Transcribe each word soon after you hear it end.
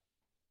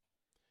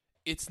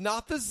It's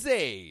not the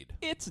Zade.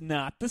 It's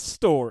not the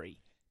story.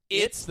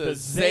 It's the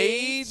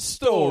Zade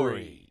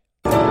story.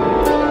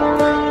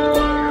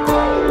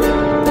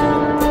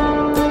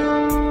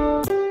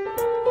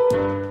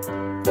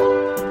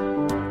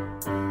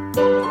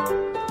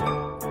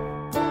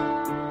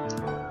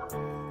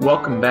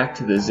 Welcome back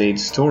to the Zade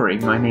story.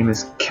 My name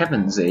is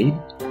Kevin Zade,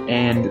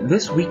 and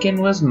this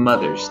weekend was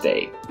Mother's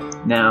Day.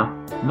 Now,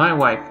 my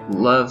wife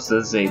loves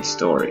the Zade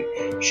story.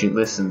 She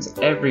listens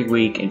every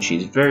week, and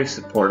she's very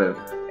supportive,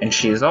 and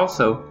she is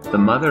also the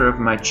mother of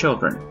my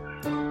children.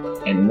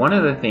 And one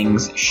of the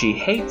things she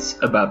hates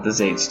about the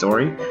Zade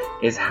story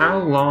is how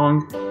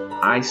long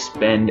I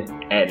spend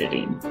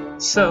editing.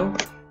 So,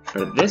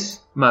 for this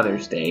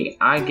Mother's Day,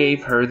 I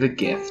gave her the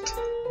gift,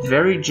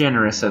 very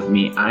generous of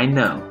me, I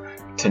know,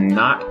 to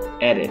not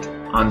edit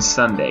on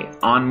Sunday,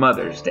 on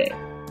Mother's Day.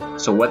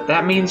 So what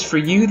that means for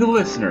you, the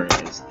listener,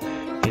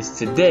 is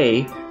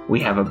today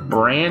we have a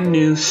brand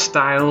new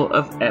style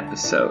of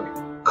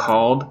episode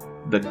called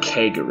the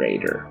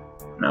Kegerator.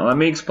 Now let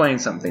me explain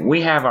something.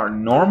 We have our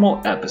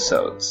normal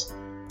episodes.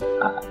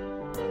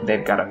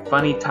 They've got a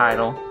funny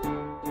title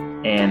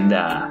and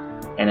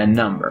a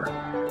number.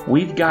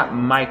 We've got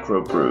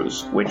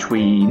microbrews, which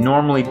we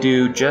normally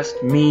do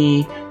just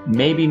me,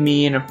 maybe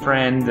me and a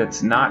friend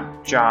that's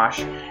not Josh,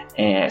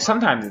 and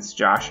sometimes it's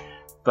Josh,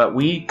 but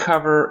we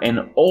cover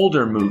an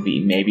older movie,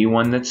 maybe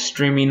one that's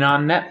streaming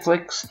on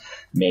Netflix,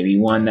 maybe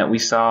one that we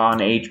saw on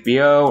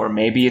HBO, or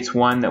maybe it's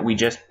one that we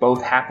just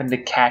both happen to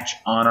catch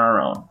on our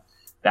own.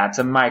 That's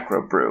a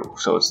microbrew,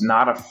 so it's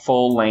not a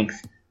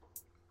full-length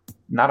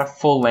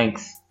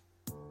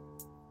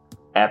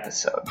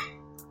episode.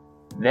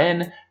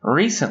 Then,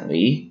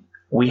 recently,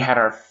 we had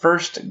our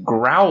first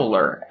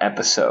growler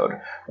episode,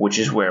 which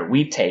is where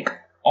we take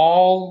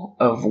all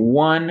of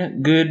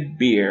one good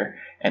beer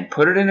and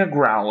put it in a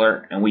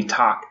growler, and we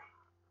talk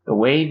the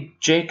way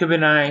Jacob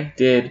and I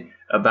did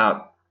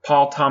about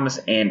Paul Thomas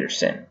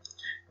Anderson.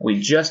 We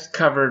just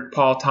covered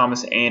Paul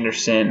Thomas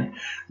Anderson,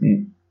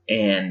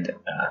 and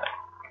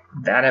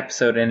that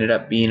episode ended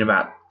up being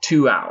about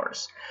 2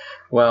 hours.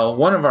 Well,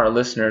 one of our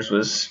listeners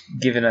was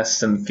giving us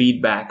some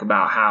feedback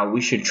about how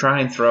we should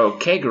try and throw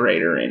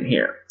Kegerator in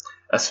here.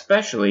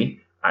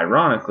 Especially,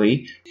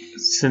 ironically,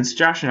 since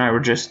Josh and I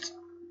were just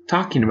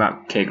talking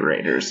about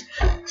Kegerators.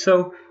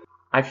 So,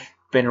 I've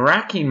been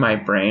racking my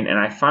brain and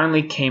I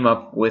finally came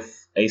up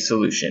with a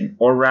solution.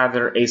 Or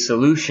rather, a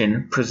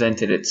solution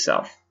presented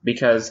itself.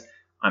 Because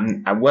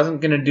I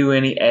wasn't going to do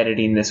any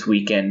editing this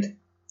weekend.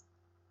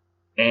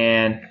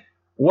 And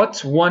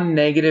what's one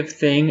negative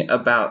thing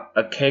about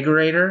a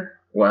Kegerator?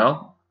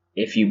 Well,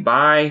 if you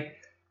buy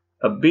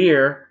a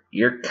beer,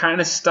 you're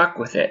kind of stuck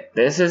with it.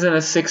 This isn't a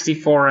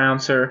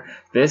 64-ouncer.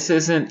 This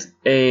isn't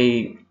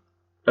a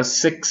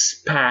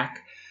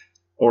 6-pack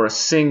or a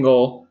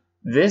single.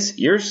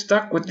 You're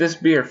stuck with this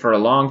beer for a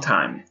long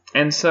time.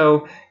 And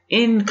so,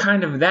 in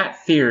kind of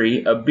that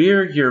theory, a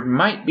beer you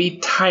might be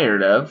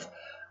tired of,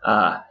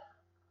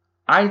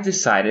 I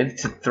decided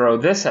to throw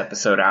this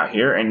episode out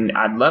here, and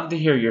I'd love to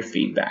hear your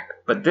feedback.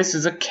 But this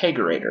is a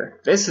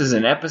Kegerator. This is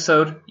an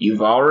episode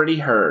you've already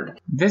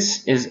heard.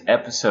 This is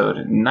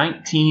episode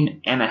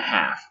 19 and a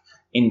half.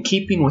 In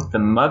keeping with the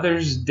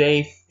Mother's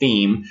Day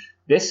theme,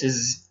 this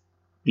is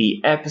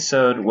the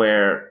episode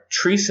where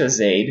Teresa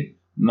Zade,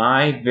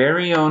 my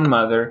very own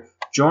mother,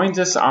 joins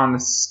us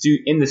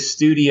in the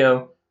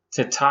studio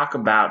to talk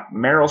about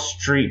Meryl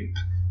Streep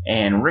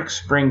and Rick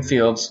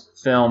Springfield's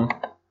film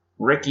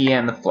Ricky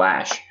and the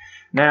Flash.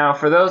 Now,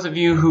 for those of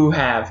you who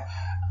have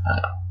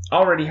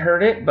already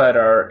heard it but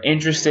are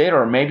interested,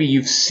 or maybe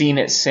you've seen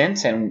it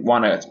since and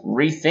want to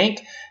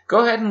rethink, go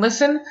ahead and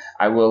listen.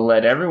 I will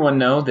let everyone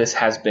know this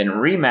has been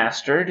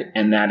remastered,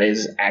 and that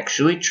is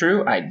actually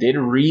true. I did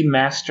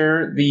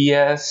remaster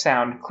the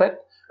sound clip,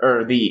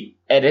 or the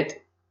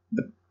edit,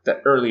 the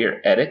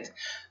earlier edit.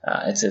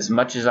 It's as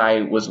much as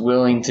I was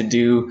willing to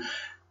do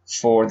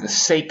for the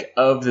sake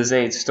of the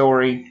Zade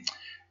story.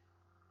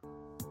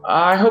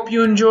 I hope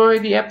you enjoy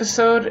the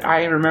episode.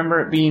 I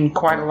remember it being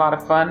quite a lot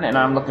of fun, and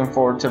I'm looking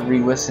forward to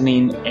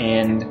re-listening.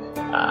 And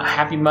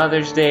happy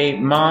Mother's Day,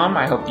 Mom.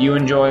 I hope you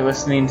enjoy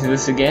listening to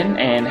this again.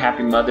 And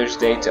happy Mother's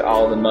Day to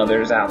all the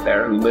mothers out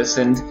there who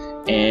listened.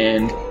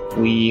 And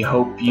we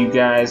hope you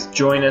guys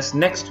join us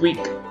next week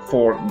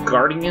for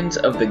Guardians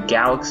of the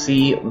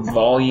Galaxy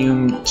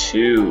Volume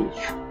 2.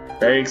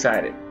 Very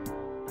excited.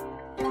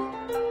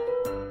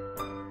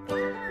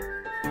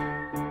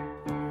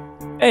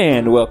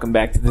 And welcome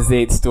back to the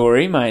Zade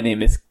story. My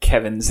name is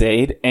Kevin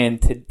Zade, and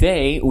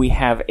today we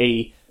have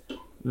a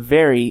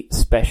very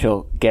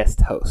special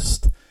guest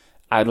host.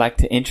 I'd like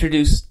to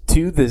introduce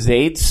to the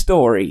Zade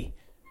story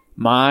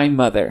my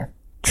mother,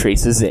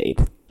 Teresa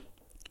Zade.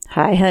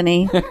 Hi,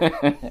 honey.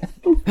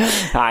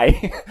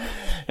 Hi.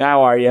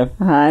 How are you?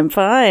 I'm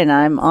fine.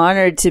 I'm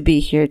honored to be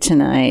here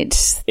tonight.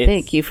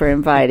 Thank you for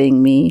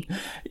inviting me.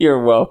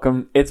 You're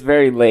welcome. It's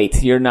very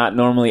late. You're not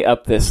normally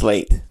up this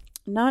late.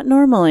 Not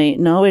normally.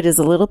 No, it is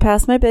a little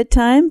past my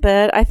bedtime,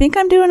 but I think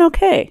I'm doing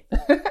okay.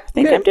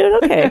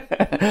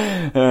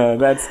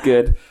 That's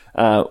good.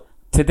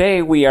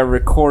 today we are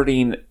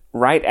recording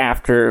right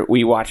after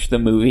we watch the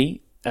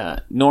movie.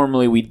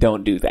 Normally we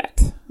don't do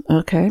that.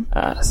 Okay.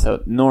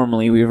 So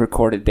normally we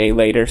record a day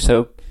later.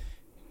 So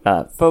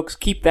folks,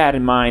 keep that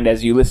in mind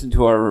as you listen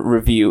to our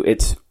review.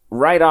 It's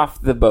right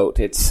off the boat.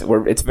 It's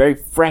very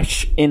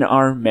fresh in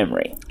our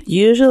memory.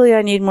 Usually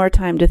I need more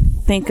time to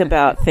think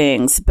about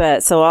things,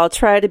 but so I'll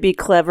try to be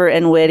clever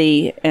and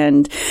witty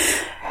and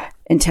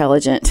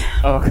intelligent.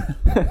 Oh,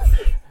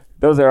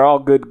 those are all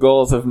good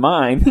goals of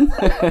mine.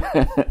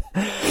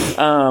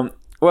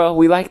 Well,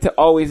 we like to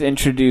always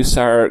introduce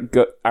our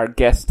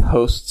guest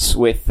hosts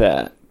with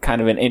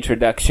kind of an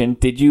introduction.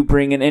 Did you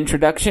bring an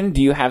introduction?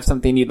 Do you have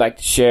something you'd like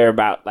to share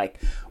about,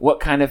 like, what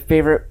kind of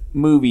favorite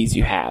movies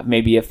you have?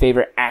 Maybe a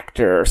favorite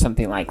actor or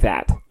something like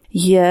that?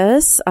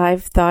 Yes,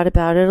 I've thought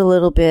about it a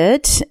little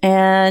bit,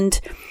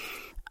 and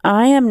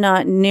I am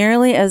not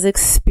nearly as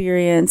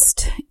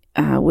experienced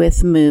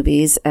with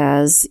movies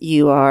as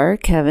you are,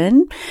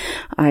 Kevin.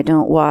 I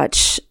don't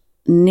watch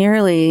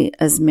nearly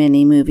as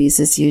many movies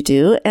as you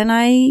do, and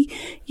I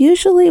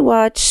usually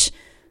watch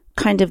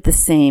kind of the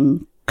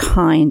same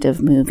kind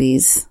of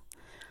movies,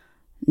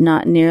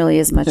 not nearly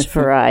as much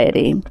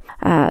variety.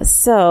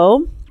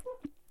 So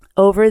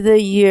over the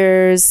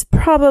years,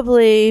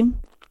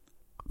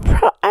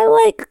 I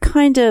like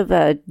kind of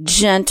a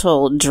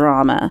gentle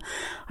drama.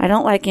 I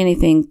don't like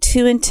anything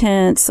too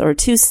intense or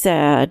too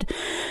sad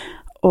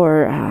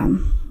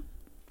or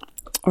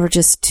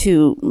just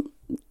too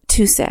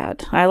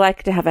sad. I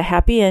like to have a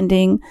happy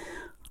ending.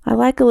 I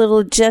like a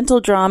little gentle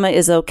drama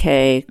is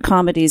okay.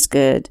 Comedy's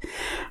good.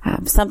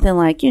 Something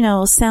like,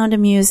 Sound of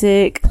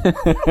Music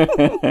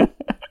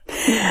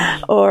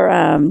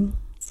or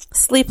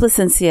Sleepless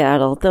in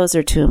Seattle. Those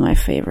are two of my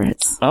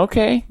favorites.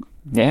 Okay.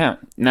 Yeah.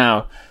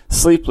 Now,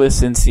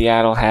 Sleepless in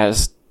Seattle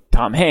has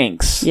Tom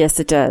Hanks. Yes,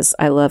 it does.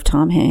 I love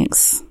Tom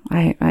Hanks.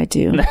 I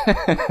do.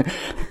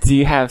 Do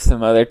you have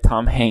some other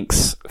Tom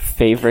Hanks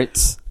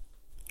favorites?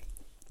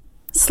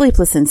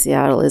 Sleepless in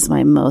Seattle is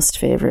my most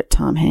favorite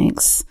Tom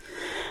Hanks.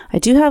 I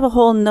do have a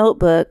whole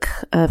notebook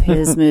of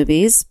his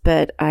movies,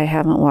 but I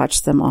haven't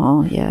watched them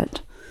all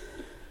yet.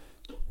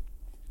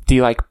 Do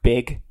you like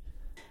Big?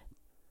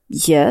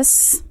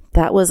 Yes,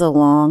 that was a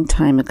long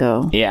time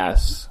ago.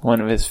 Yes,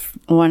 one of his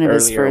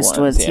first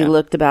ones. Yeah. He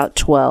looked about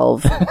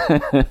 12.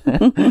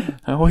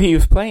 Well, he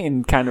was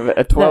playing kind of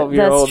a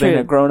 12-year-old in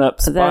a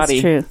grown-up's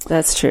body.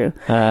 That's true.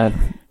 Yeah,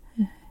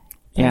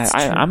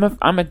 I'm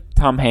a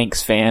Tom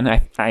Hanks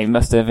fan. I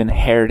must have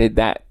inherited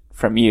that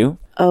from you.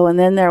 Oh, and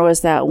then there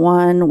was that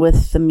one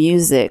with the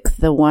music,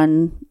 the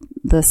one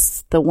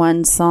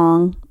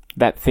song.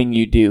 That Thing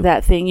You Do.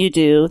 That Thing You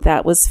Do.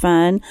 That was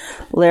fun.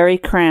 Larry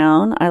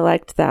Crown. I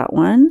liked that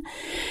one.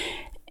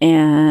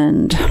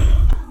 And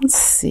let's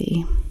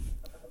see.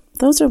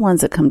 Those are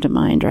ones that come to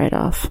mind right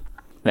off.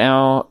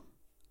 Now,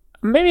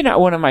 maybe not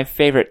one of my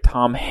favorite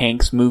Tom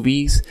Hanks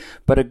movies,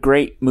 but a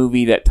great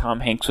movie that Tom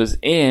Hanks was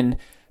in,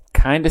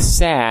 kind of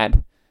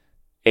sad,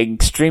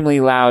 extremely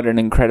loud, and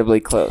incredibly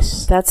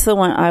close. That's the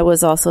one. I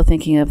was also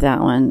thinking of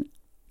that one.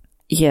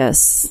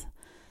 Yes.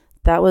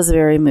 That was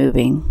very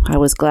moving. I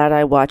was glad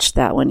I watched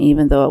that one,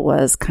 even though it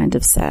was kind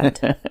of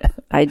sad.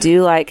 I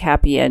do like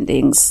happy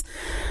endings,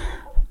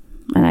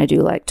 and I do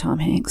like Tom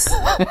Hanks.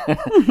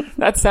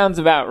 That sounds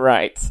about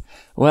right.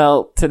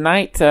 Well,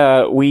 tonight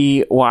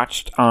we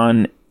watched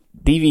on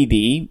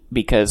DVD,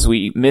 because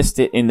we missed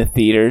it in the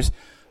theaters,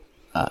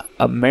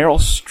 a Meryl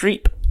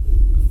Streep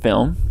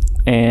film.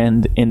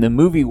 And in the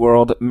movie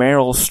world,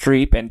 Meryl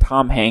Streep and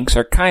Tom Hanks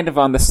are kind of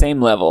on the same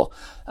level.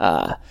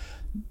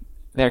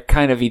 They're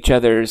kind of each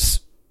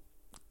other's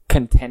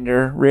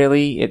contender,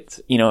 really.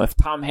 It's, if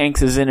Tom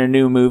Hanks is in a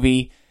new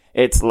movie,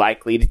 it's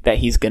likely that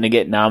he's going to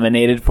get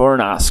nominated for an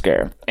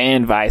Oscar,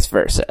 and vice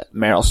versa.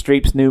 Meryl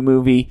Streep's new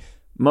movie,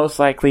 most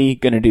likely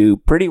going to do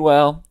pretty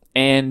well,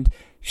 and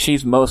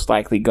she's most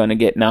likely going to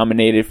get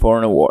nominated for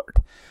an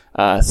award.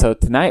 So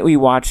tonight we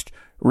watched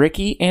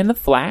Ricky and the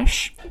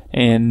Flash,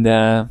 and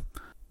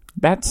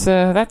that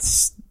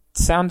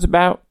sounds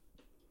about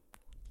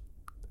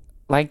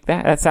like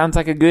that. That sounds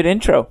like a good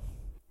intro.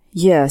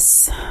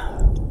 Yes.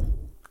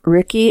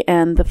 Ricky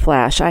and the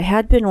Flash. I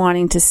had been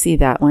wanting to see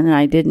that one, and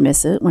I did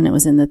miss it when it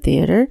was in the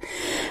theater,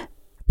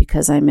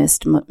 because I miss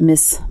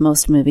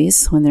most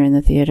movies when they're in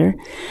the theater.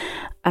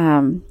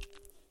 Tom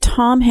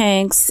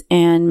Hanks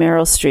and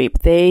Meryl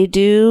Streep,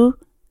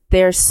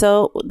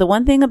 the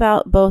one thing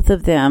about both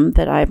of them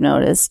that I've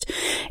noticed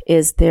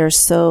is they're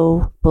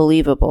so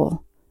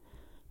believable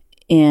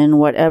in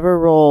whatever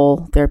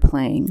role they're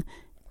playing.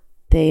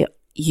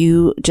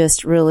 You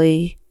just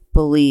really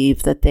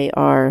believe that they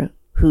are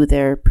who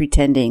they're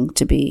pretending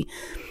to be.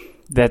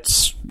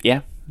 That's,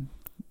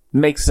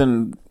 makes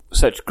them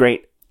such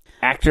great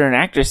actor and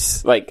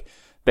actress. Like,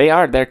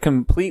 they're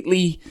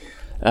completely,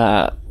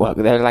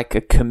 they're like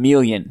a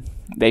chameleon.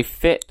 They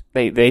fit,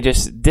 they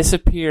just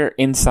disappear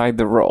inside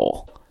the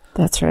role.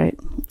 That's right.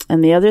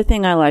 And the other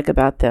thing I like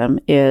about them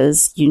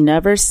is you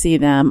never see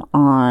them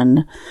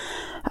on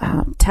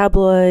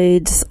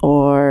tabloids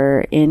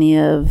or any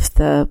of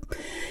the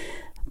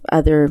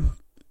other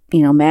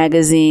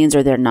magazines,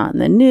 or they're not in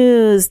the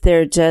news.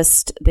 They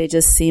just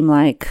seem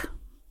like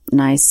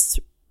nice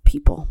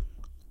people.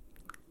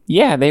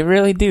 Yeah, they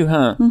really do,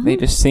 huh? Mm-hmm. They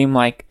just seem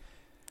like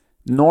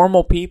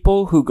normal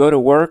people who go to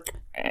work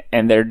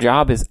and their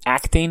job is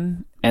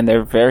acting, and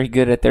they're very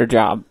good at their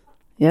job.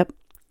 Yep.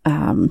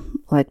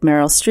 Like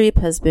Meryl Streep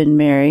has been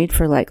married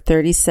for like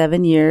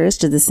 37 years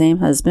to the same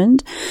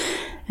husband,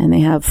 and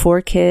they have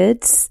 4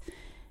 kids.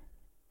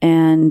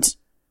 And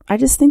I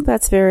just think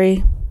that's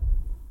very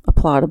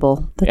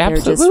applaudable that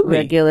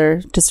Absolutely.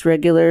 They're just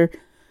regular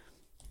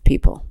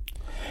people.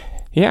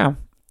 Yeah.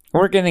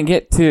 We're going to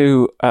get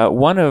to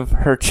one of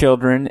her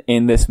children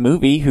in this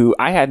movie, who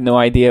I had no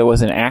idea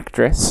was an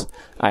actress.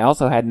 I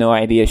also had no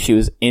idea she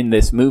was in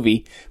this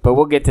movie, but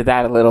we'll get to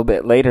that a little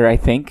bit later, I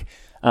think.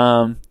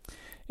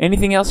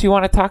 Anything else you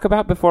want to talk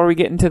about before we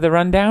get into the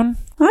rundown?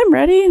 I'm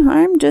ready.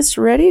 I'm just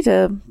ready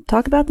to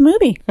talk about the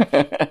movie.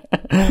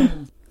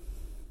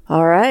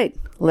 All right.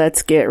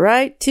 Let's get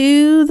right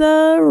to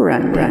the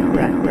rundown.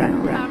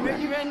 I'm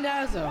Ricky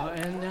Rendazzo,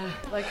 and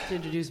I'd like to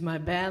introduce my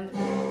band,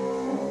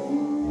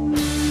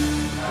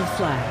 The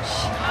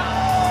Flash.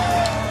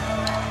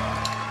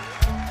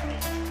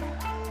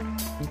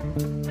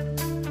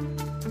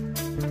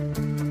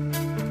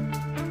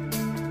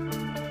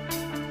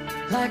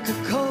 Like a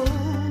cold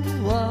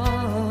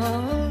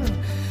one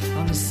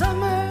on a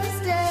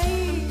summer's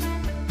day.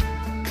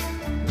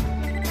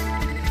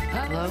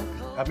 Hello?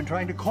 I've been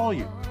trying to call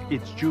you.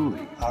 It's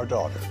Julie, our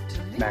daughter.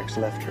 Max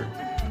left her.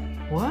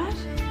 What?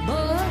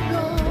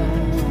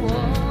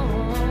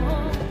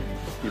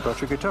 You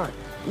brought your guitar.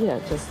 Yeah,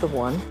 just the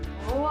one.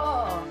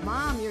 Whoa,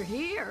 Mom, you're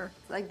here.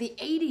 It's like the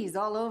 80s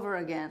all over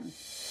again.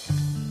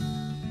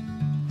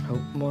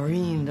 Hope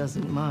Maureen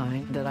doesn't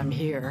mind that I'm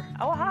here.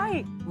 Oh,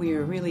 hi. We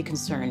are really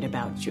concerned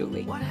about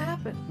Julie. What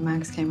happened?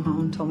 Max came home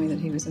and told me that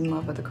he was in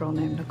love with a girl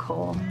named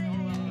Nicole.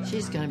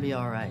 She's gonna be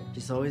all right.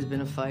 She's always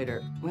been a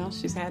fighter. Well,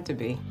 she's had to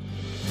be.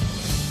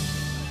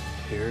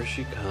 Here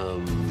she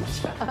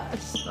comes.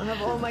 I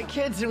have all my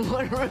kids in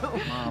one room.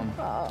 Mom.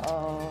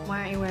 Uh-oh.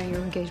 Why aren't you wearing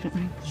your engagement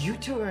ring? You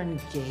two are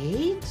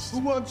engaged? Who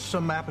wants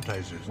some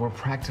appetizers? We're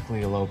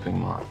practically eloping,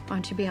 Mom. Why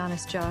don't you be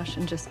honest, Josh,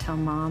 and just tell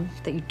Mom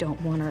that you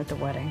don't want her at the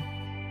wedding?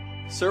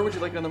 Sir, would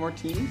you like another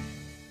martini?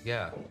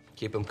 Yeah,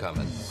 keep them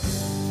coming.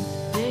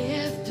 Day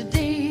after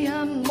day,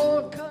 I'm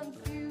more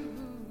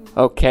confused.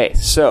 Okay,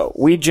 so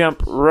we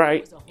jump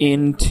right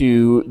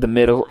into the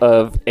middle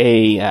of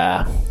a...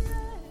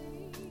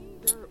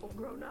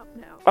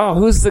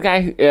 who's the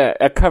guy?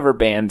 A cover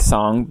band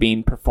song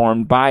being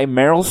performed by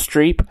Meryl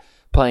Streep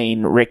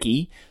playing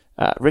Ricky.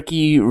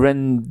 Ricky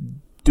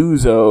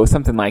Renduzzo,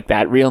 something like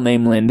that. Real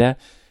name Linda.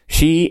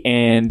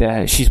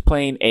 She's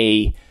playing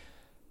a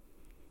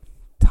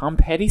Tom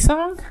Petty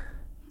song?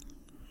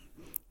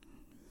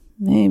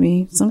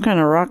 Maybe. Some kind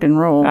of rock and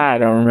roll. I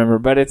don't remember,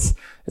 but it's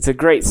a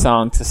great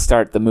song to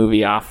start the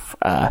movie off.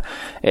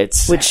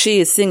 Which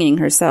she is singing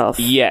herself.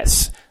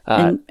 Yes.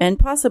 And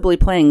possibly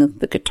playing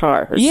the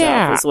guitar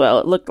herself as well,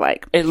 it looked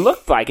like. It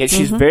looked like it.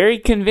 She's very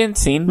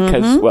convincing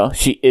because, well,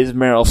 she is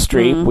Meryl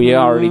Streep. Mm-hmm. We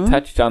already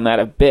touched on that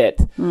a bit.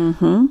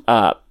 Mm-hmm.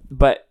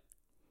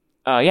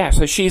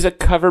 So she's a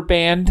cover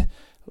band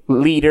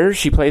leader.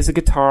 She plays the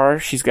guitar.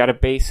 She's got a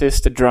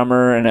bassist, a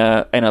drummer,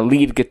 and a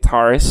lead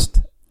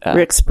guitarist.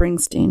 Rick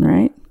Springsteen,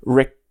 right?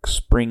 Rick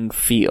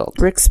Springfield.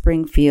 Rick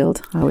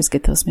Springfield. I always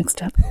get those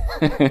mixed up.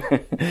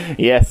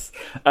 Yes.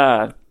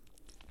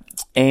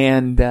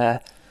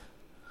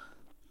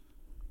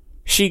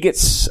 She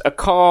gets a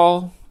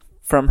call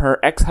from her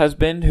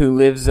ex-husband who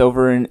lives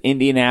over in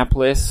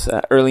Indianapolis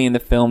early in the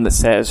film that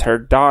says her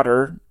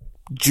daughter,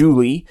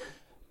 Julie,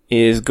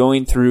 is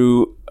going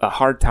through a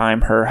hard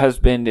time. Her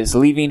husband is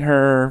leaving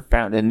her,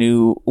 found a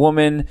new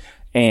woman,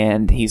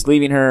 and he's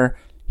leaving her.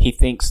 He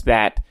thinks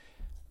that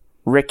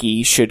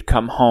Ricky should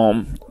come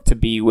home to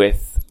be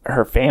with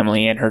her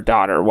family and her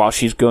daughter while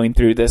she's going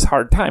through this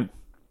hard time.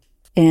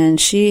 And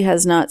she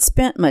has not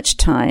spent much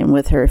time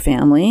with her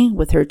family,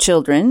 with her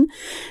children,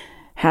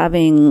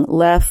 having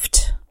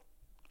left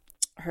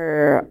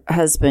her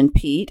husband,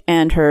 Pete,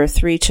 and her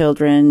 3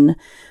 children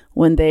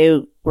when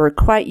they were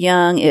quite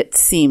young, it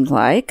seemed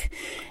like.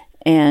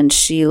 And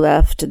she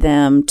left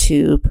them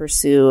to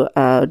pursue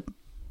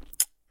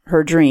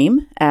her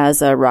dream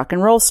as a rock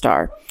and roll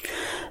star.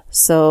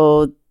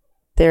 So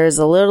there's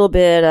a little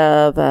bit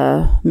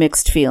of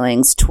mixed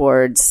feelings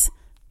towards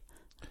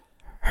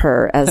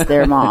her as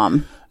their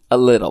mom. A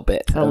little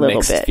bit.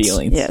 Mixed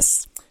feelings.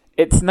 Yes.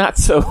 It's not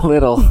so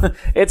little.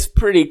 It's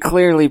pretty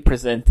clearly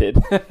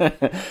presented.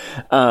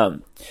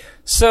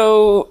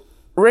 So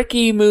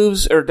Ricky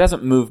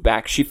doesn't move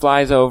back. She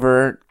flies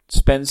over,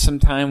 spends some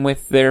time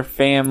with their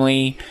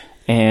family,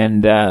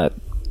 and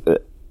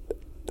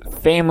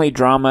family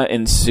drama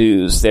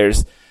ensues.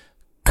 There's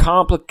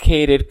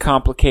complicated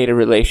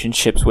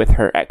relationships with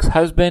her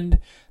ex-husband.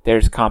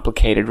 There's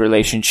complicated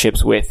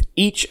relationships with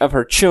each of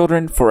her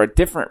children for a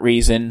different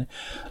reason.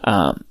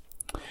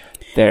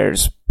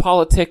 There's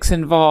politics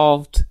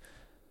involved.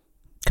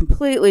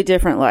 Completely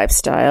different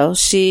lifestyle.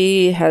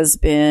 She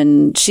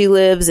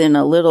lives in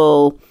a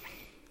little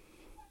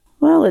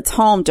well, it's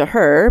home to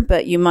her,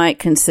 but you might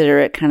consider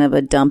it kind of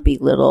a dumpy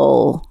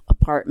little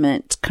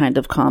apartment kind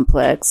of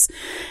complex.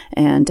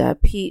 And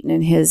Pete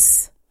and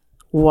his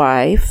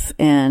wife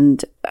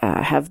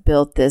have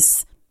built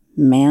this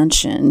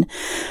mansion.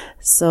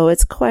 So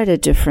it's quite a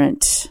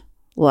different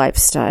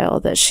lifestyle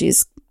that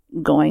she's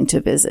going to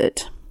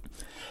visit.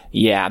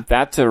 Yeah,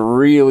 that's a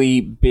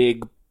really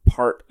big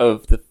part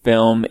of the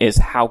film, is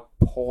how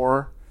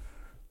poor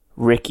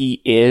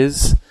Ricky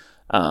is.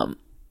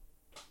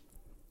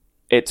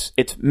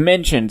 It's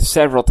mentioned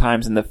several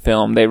times in the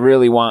film. They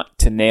really want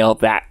to nail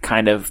that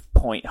kind of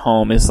point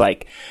home, is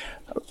like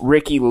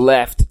Ricky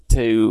left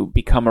to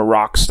become a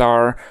rock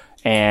star,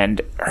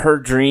 and her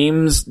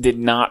dreams did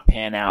not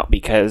pan out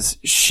because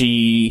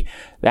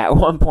at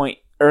one point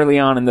early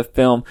on in the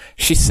film,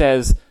 she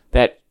says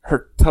that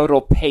her total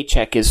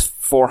paycheck is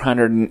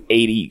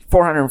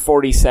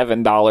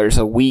 $447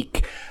 a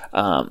week.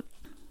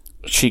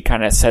 She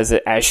kind of says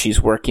it as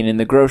she's working in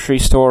the grocery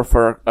store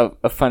for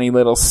a funny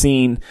little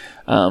scene.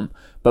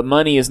 But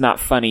money is not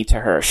funny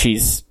to her.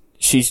 She's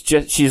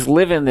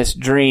living this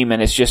dream,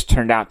 and it's just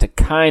turned out to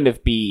kind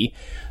of be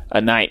a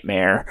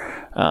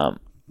nightmare.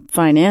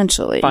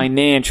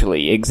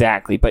 Financially,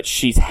 exactly. But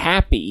she's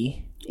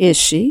happy. Is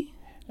she?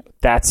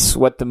 That's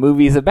what the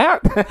movie's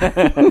about.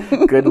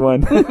 Good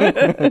one.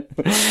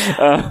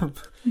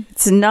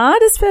 It's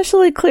not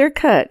especially clear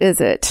cut,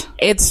 is it?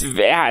 It's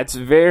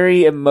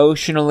very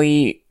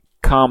emotionally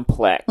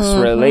complex,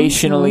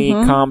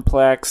 relationally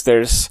complex.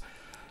 It's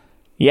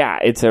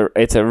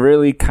a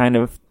really kind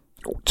of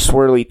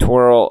swirly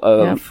twirl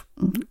of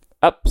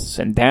ups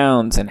and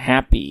downs and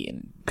happy,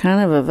 and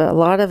kind of a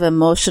lot of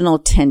emotional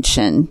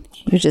tension.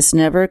 You're just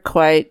never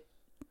quite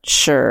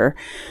sure.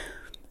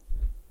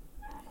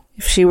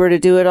 If she were to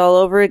do it all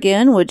over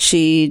again, would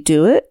she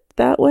do it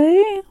that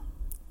way?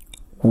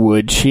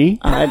 Would she?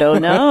 I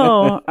don't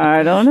know.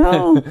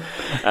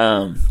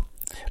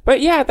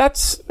 But yeah,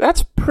 that's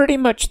pretty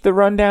much the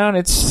rundown.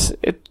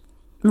 It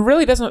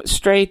really doesn't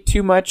stray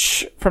too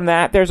much from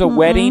that. There's a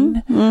wedding.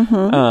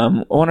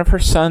 One of her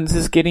sons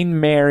is getting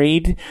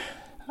married.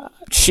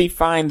 She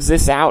finds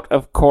this out,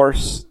 of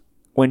course,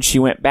 when she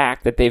went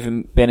back, that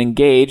they've been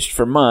engaged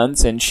for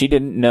months, and she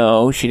didn't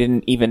know. She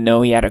didn't even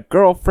know he had a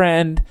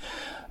girlfriend.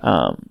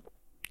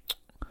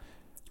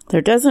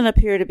 There doesn't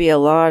appear to be a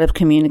lot of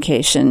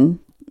communication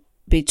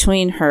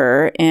between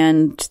her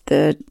and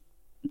the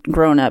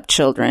grown-up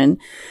children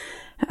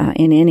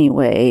in any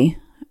way.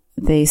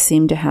 They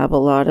seem to have a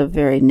lot of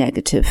very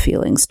negative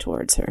feelings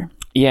towards her.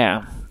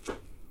 Yeah,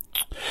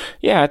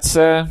 it's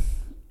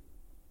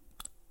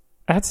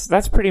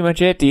that's pretty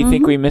much it. Do you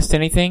think we missed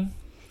anything?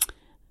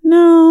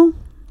 No,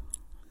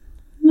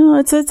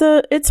 it's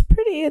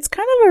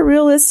kind of a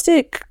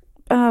realistic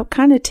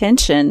kind of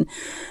tension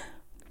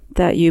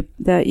that you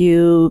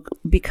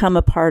become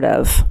a part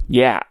of.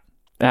 Yeah,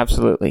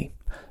 absolutely.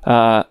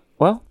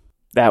 Well,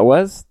 that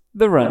was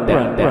the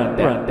rundown.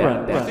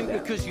 I think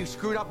because you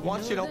screwed up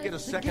once, you don't get a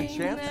second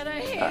chance.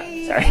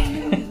 Sorry.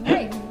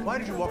 Hey, Why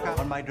did you walk out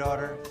on my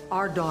daughter?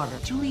 our daughter.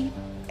 Julie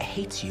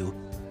hates you.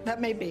 That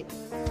may be.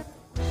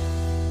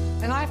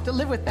 And I have to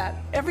live with that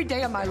every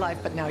day of my life,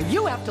 but now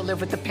you have to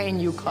live with the pain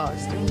you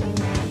caused. It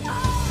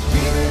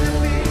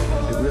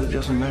really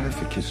doesn't matter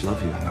if your kids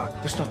love you or not.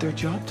 It's not their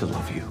job to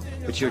love you.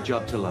 It's your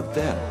job to love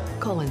them.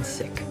 Colin's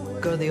sick.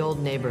 Go to the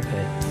old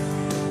neighborhood.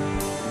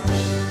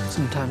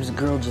 Sometimes a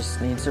girl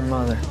just needs her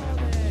mother.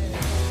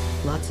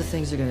 Lots of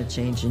things are going to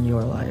change in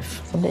your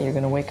life. Someday you're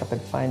going to wake up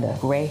and find a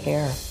gray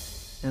hair.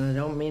 And I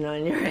don't mean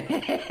on your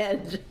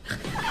head.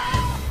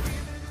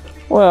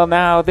 Well,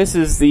 now this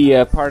is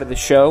the part of the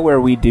show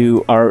where we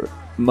do our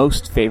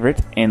most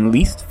favorite and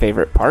least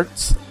favorite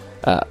parts.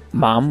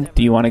 Mom,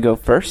 do you want to go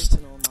first?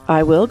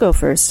 I will go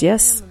first,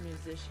 yes.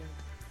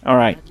 All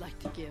right,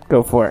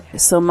 go for it.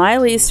 So my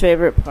least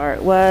favorite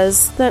part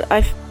was that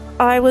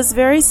I was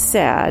very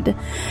sad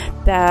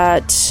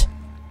that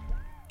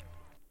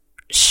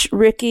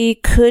Ricky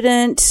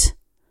couldn't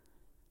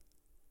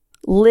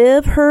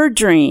live her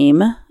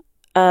dream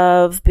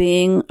of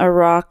being a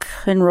rock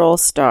and roll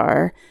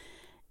star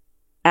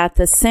at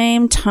the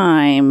same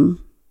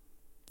time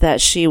that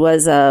she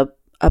was a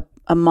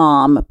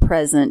mom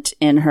present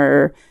in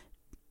her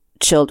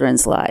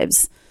children's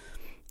lives.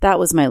 That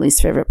was my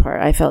least favorite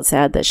part. I felt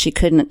sad that she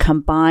couldn't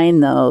combine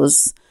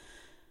those,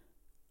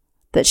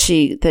 that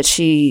she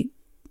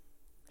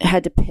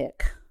had to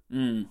pick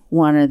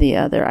one or the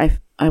other.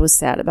 I was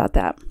sad about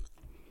that.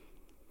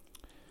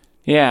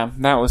 Yeah,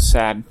 that was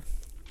sad.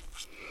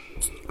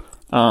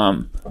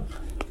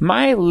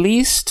 My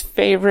least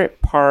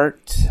favorite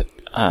part,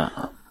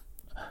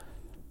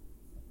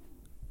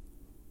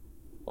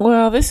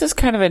 well, this is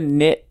kind of a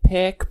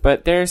nitpick,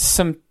 but there's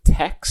some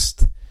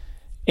text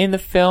in the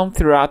film,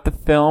 throughout the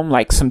film,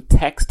 like some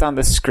text on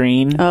the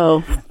screen.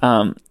 Oh.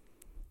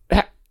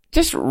 That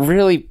just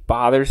really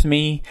bothers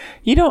me.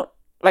 You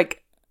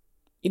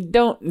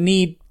don't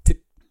need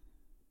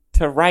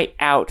to write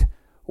out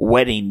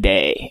wedding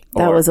day.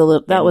 That was a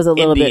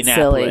little bit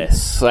silly.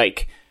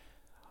 Like,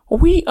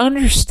 we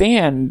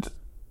understand,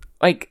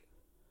 like,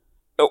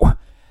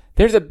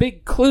 there's a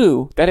big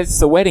clue that it's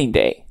the wedding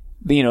day.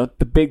 You know,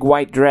 the big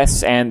white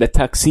dress and the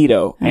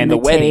tuxedo and the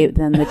wedding.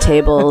 And the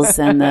tables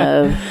and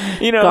the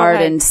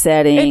garden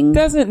setting. It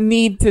doesn't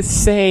need to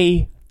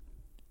say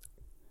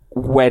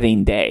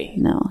wedding day.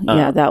 No.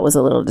 Yeah, that was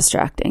a little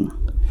distracting.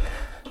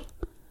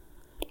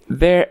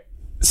 The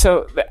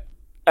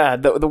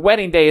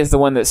wedding day is the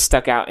one that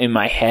stuck out in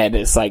my head.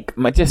 It's like,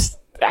 I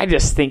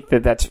just think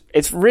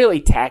it's really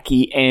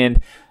tacky,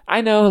 and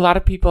I know a lot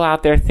of people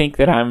out there think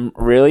that I'm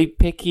really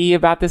picky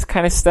about this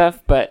kind of stuff,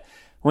 but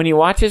when you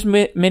watch as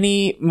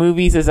many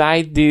movies as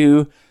I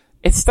do,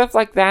 it's stuff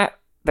like that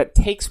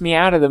takes me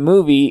out of the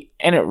movie,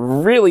 and it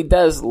really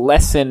does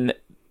lessen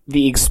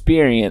the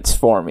experience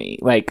for me.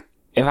 Like,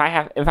 if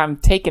I'm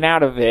taken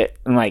out of it,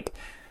 I'm like,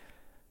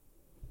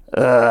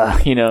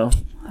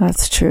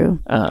 That's true.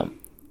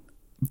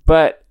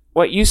 But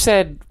what you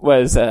said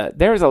was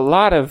there was a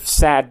lot of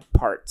sad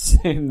parts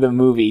in the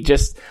movie.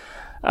 Just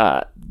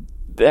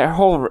their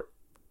whole...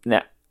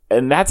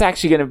 And that's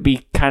actually going to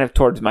be kind of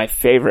towards my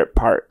favorite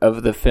part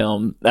of the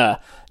film.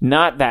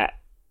 Not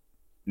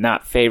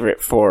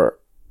favorite for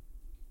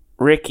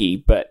Ricky,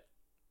 but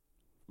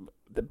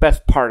the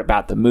best part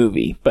about the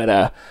movie.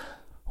 But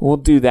we'll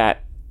do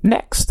that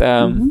next.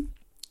 I'm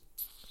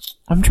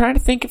trying to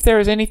think if there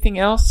was anything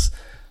else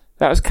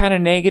that was kind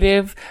of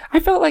negative. I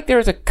felt like there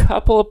was a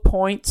couple of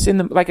points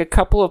a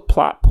couple of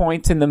plot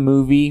points in the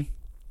movie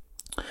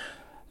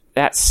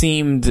that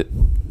seemed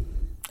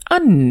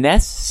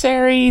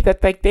unnecessary,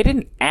 that they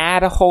didn't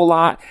add a whole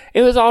lot.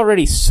 It was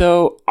already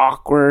so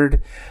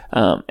awkward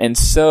and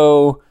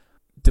so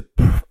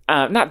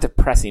not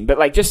depressing, but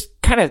like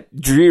just kind of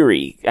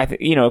dreary.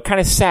 Kind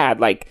of sad.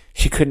 Like,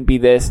 she couldn't be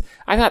this.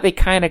 I thought they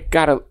kind of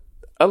got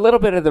a little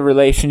bit of the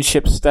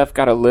relationship stuff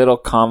got a little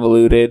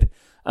convoluted.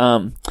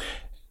 Kind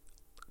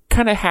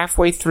of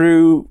halfway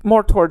through,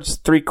 more towards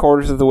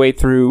 3/4 of the way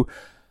through,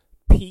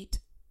 Pete,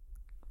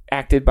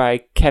 acted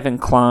by Kevin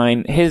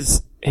Kline,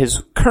 his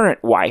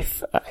current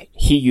wife,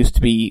 he used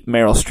to be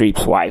Meryl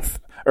Streep's wife,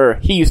 or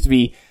he used to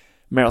be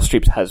Meryl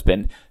Streep's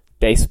husband.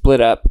 They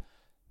split up.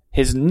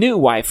 His new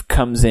wife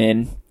comes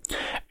in,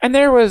 and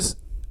there was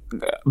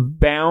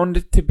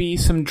bound to be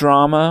some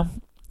drama.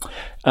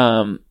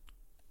 And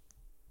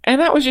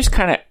that was just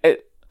kind of...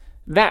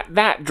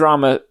 That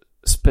drama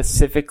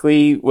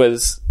specifically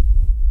was...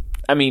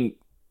 I mean,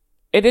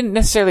 it didn't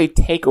necessarily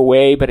take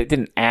away, but it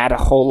didn't add a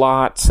whole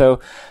lot. So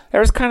there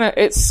was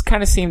it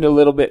kind of seemed a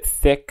little bit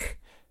thick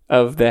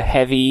of the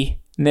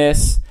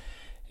heaviness.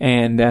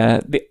 And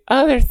the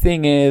other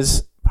thing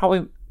is,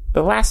 probably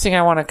the last thing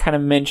I want to kind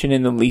of mention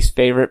in the least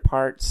favorite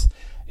parts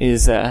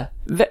is the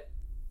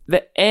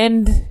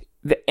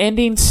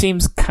ending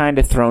seems kind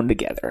of thrown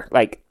together.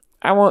 Like,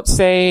 I won't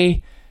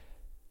say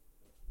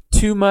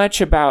too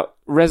much about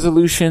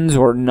resolutions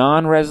or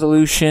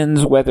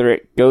non-resolutions, whether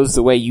it goes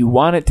the way you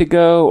want it to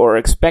go or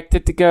expect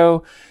it to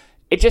go.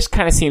 It just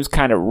kind of seems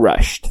kind of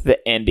rushed. The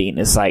ending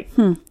is like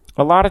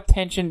a lot of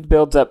tension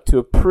builds up to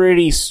a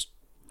pretty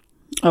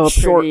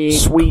short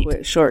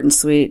and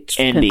sweet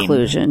ending.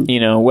 Conclusion.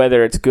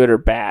 Whether it's good or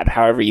bad,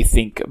 however you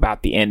think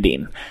about the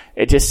ending.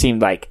 It just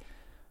seemed like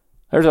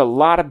there's a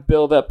lot of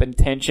build up and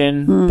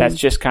tension that's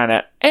just kind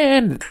of,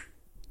 and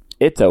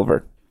it's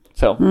over.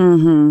 So,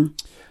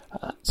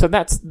 so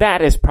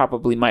that is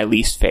probably my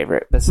least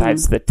favorite,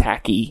 besides the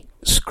tacky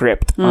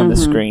script on the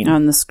screen.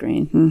 On the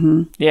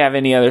screen. Do you have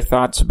any other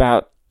thoughts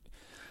about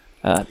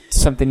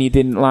something you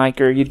didn't like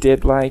or you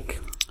did like?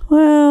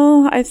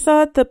 Well, I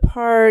thought the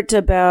part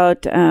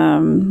about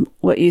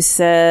what you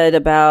said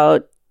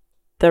about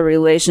the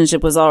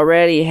relationship was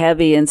already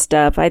heavy and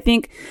stuff. I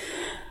think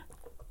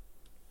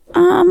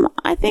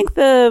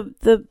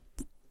that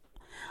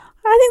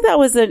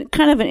was a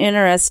kind of an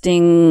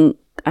interesting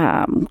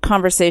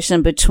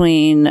conversation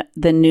between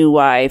the new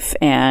wife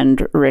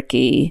and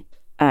Ricky.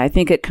 I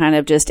think it kind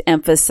of just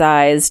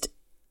emphasized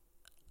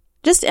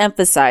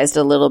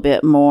a little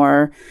bit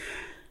more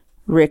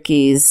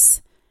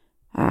Ricky's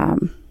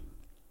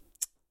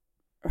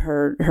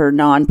her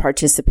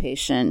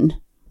non-participation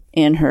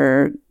in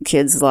her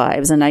kids'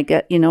 lives, and I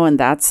get, and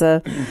that's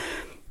a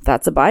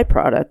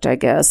byproduct, I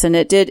guess. And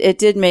it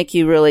did make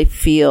you really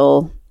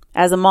feel,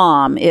 as a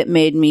mom, it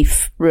made me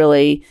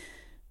really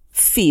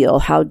feel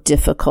how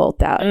difficult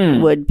that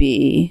would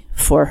be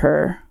for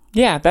her.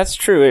 Yeah, that's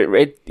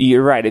true.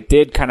 You're right. It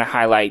did kind of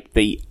highlight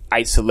the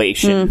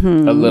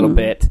isolation a little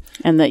bit,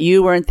 and that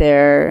you weren't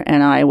there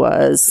and I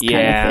was,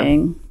 kind of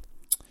thing.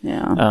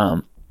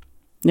 Yeah.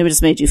 It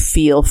just made you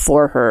feel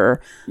for her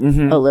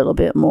a little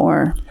bit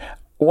more.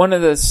 One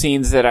of the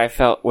scenes that I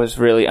felt was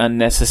really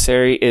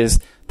unnecessary is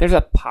there's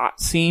a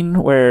pot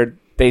scene where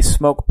they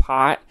smoke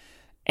pot,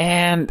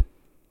 and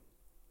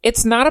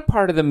it's not a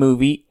part of the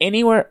movie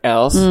anywhere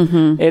else.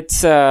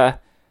 It's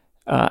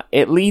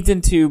it leads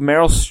into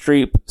Meryl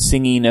Streep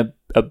singing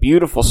a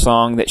beautiful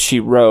song that she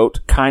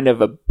wrote, kind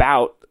of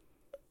about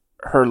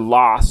her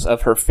loss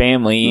of her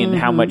family and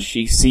how much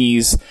she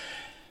sees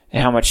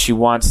and how much she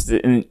wants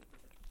to. And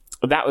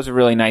that was a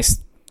really nice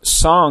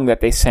song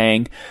that they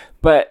sang,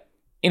 but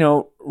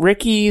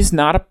Ricky's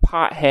not a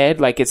pothead.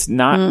 Like, it's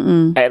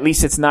not, at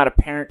least it's not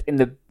apparent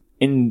in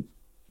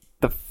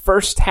the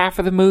first half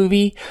of the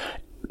movie,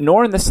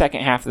 nor in the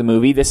second half of the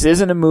movie. This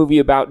isn't a movie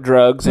about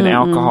drugs and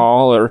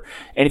alcohol or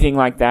anything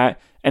like that.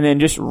 And then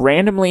just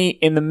randomly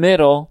in the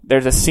middle,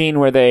 there's a scene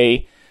where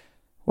they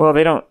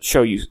don't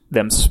show you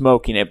them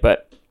smoking it,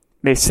 but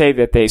they say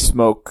that they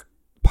smoke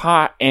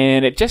pot,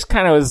 and it just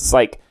kind of was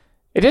like,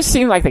 it just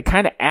seemed like they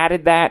kind of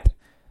added that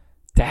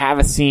to have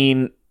a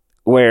scene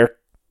where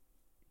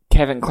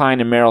Kevin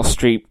Kline and Meryl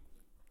Streep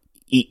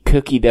eat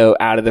cookie dough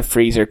out of the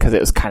freezer because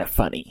it was kind of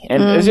funny.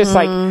 And it was just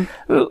like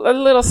a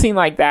little scene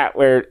like that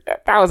where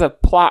that was a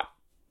plot,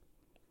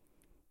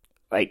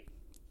 like,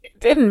 it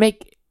didn't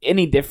make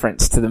any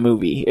difference to the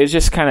movie. It was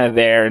just kind of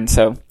there. And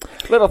so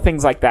little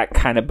things like that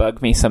kind of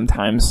bug me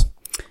sometimes.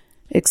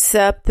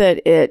 Except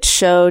that it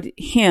showed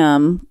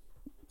him,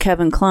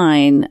 Kevin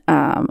Kline,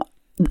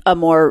 a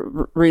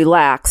more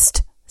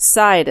relaxed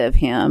side of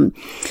him,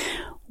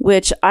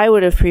 which I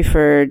would have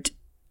preferred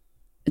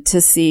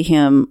to see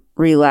him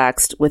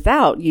relaxed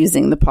without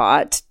using the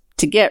pot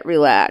to get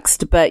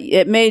relaxed. But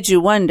it made you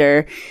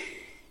wonder.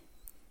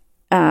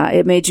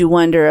 It made you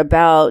wonder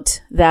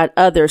about that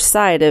other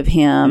side of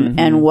him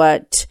and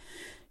what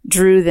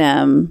drew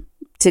them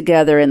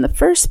together in the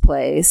first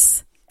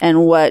place,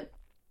 and what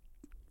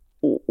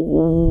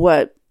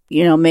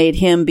made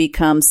him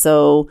become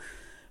so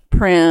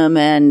prim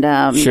and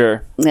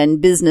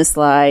and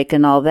businesslike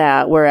and all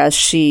that, whereas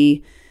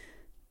she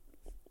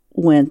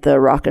went the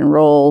rock and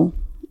roll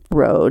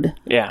road.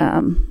 Yeah. I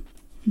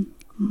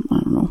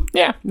don't know.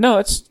 Yeah. No,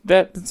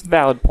 that's a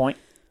valid point.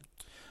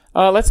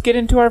 Let's get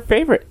into our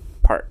favorite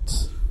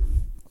parts.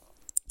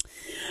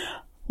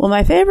 Well,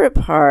 my favorite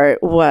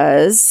part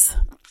was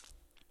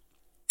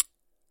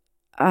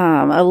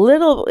a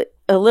little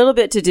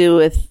bit to do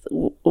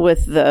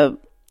with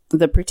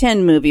the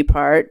pretend movie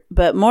part,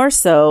 but more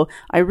so,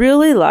 I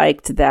really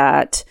liked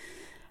that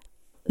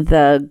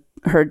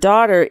her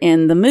daughter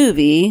in the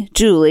movie,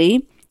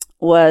 Julie,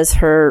 was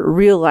her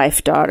real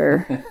life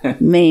daughter,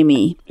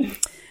 Mamie.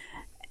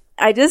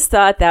 I just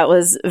thought that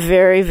was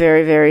very,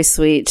 very, very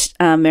sweet.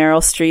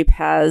 Meryl Streep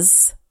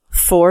has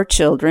 4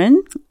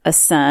 children, a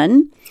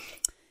son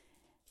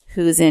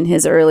who's in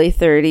his early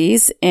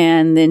 30s,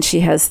 and then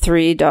she has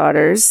 3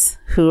 daughters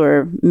who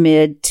are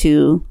mid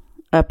to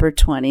upper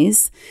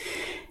 20s.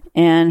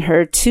 And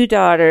her 2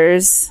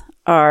 daughters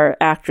are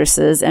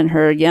actresses, and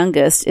her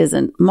youngest is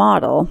a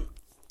model.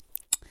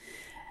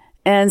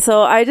 And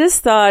so I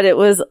just thought it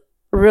was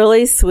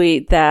really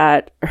sweet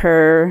that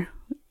her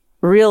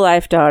real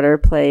life daughter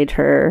played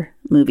her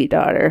movie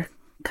daughter,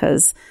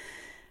 because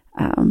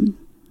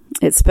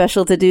it's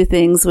special to do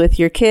things with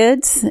your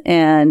kids.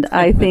 And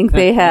I think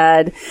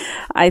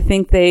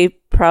they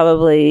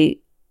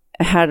probably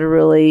had a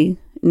really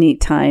neat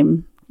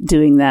time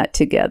doing that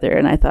together.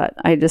 And I thought,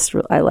 I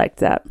liked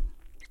that.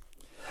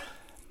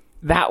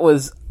 That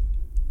was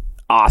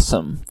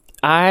awesome.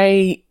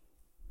 We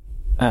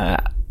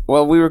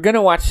were going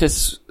to watch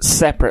this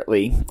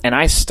separately, and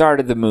I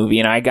started the movie,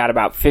 and I got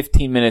about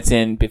 15 minutes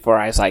in before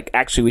I was like,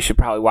 actually, we should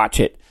probably watch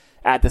it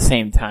at the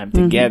same time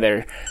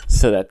together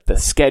so that the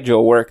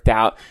schedule worked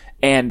out.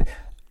 And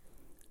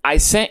I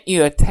sent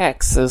you a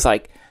text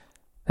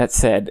that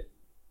said,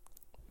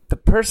 the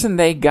person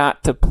they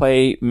got to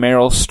play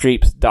Meryl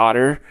Streep's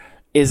daughter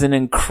is an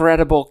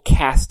incredible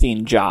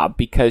casting job,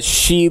 because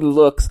she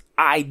looks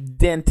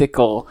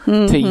identical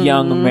to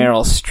young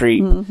Meryl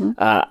Streep.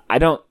 I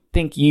don't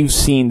think you've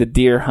seen The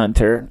Deer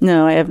Hunter.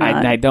 No, I have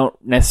not. I don't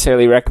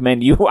necessarily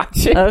recommend you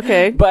watch it.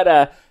 Okay.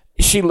 But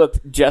she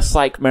looked just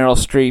like Meryl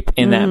Streep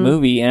in that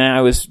movie, and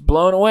I was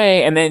blown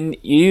away. And then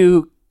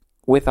you,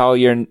 with all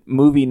your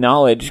movie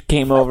knowledge,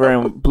 came over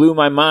and blew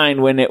my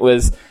mind when it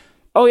was,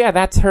 oh yeah,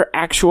 that's her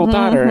actual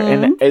daughter.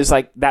 And it was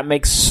like, that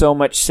makes so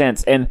much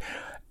sense. And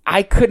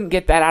I couldn't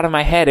get that out of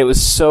my head. It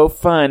was so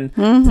fun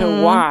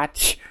to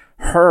watch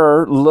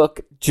her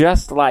look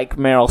just like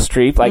Meryl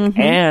Streep.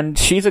 And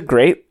she's a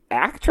great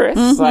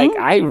actress. Like,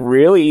 I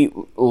really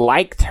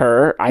liked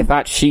her. I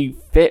thought she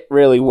fit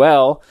really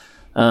well.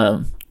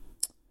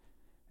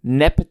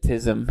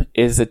 Nepotism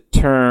is a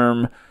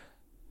term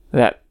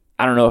that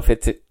I don't know if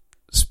it's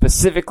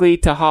specifically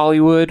to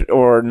Hollywood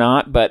or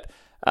not, but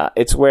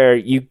it's where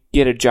you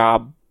get a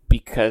job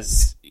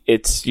because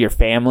it's your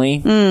family,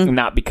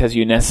 not because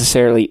you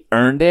necessarily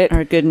earned it.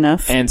 Or good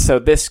enough. And so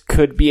this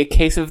could be a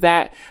case of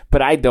that,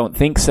 but I don't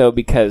think so,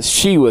 because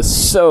she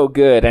was so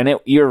good. And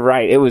you're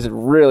right, it was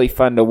really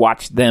fun to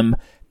watch them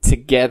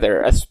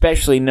together,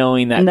 especially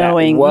knowing that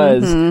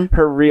was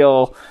her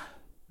real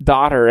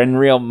daughter and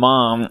real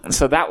mom.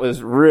 So that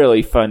was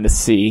really fun to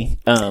see.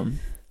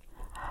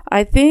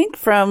 I think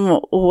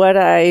from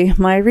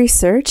my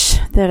research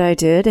that I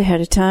did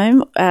ahead of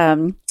time,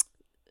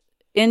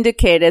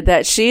 indicated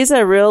that she's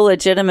a real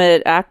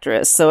legitimate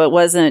actress. So it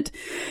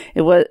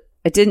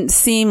it didn't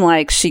seem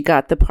like she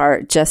got the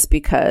part just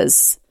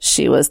because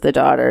she was the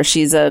daughter.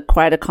 She's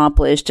quite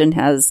accomplished and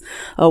has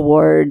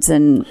awards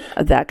and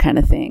that kind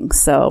of thing.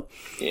 So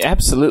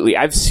absolutely,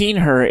 I've seen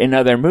her in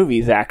other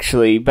movies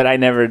actually, but I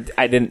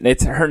didn't.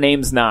 It's her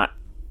name's not.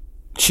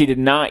 She did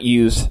not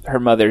use her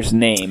mother's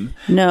name.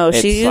 No,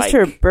 she used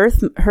her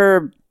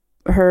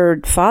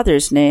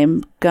father's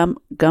name,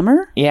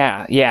 Gummer?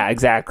 Yeah,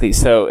 exactly.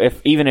 So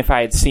even if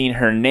I had seen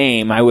her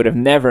name, I would have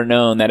never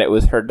known that it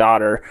was her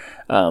daughter.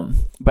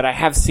 But I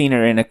have seen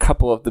her in a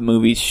couple of the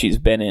movies she's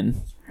been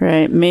in.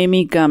 Right.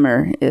 Mamie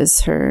Gummer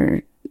is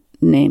her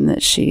name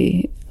that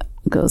she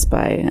goes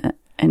by.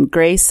 And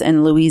Grace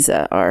and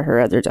Louisa are her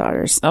other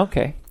daughters.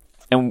 Okay.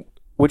 And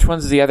which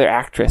one's the other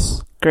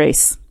actress?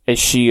 Grace. Is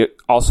she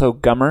also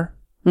Gummer?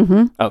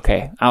 Mm-hmm.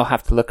 Okay. I'll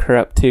have to look her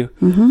up too.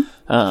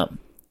 Mm-hmm.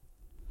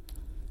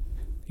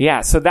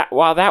 Yeah, so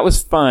while that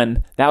was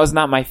fun, that was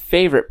not my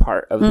favorite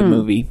part of the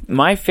movie.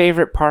 My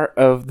favorite part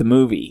of the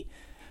movie,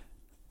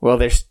 well,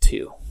 there's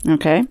two.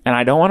 Okay. And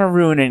I don't want to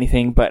ruin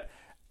anything, but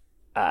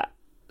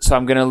so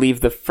I'm going to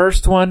leave the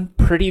first one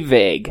pretty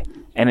vague,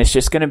 and it's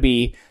just going to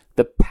be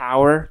the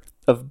power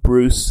of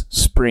Bruce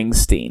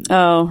Springsteen.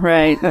 Oh,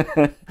 right.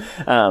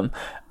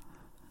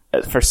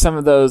 For some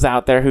of those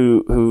out there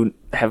who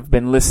have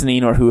been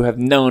listening or who have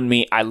known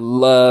me, I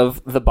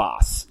love the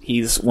boss. He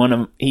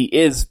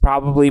is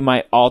probably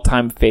my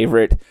all-time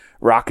favorite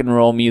rock and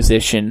roll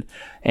musician,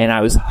 and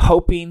I was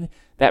hoping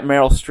that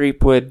Meryl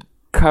Streep would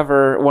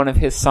cover one of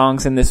his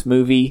songs in this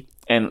movie,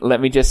 and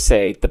let me just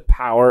say, the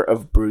power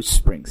of Bruce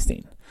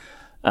Springsteen.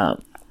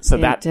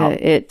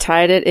 It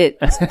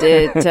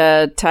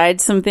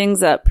tied some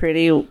things up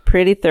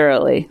pretty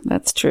thoroughly.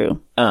 That's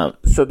true.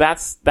 So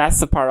that's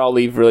the part I'll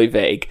leave really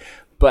vague.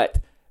 But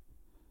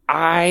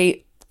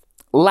I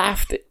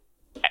laughed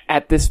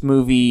at this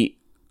movie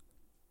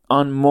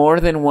on more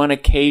than one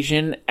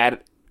occasion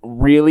at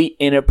really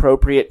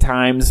inappropriate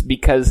times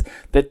because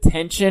the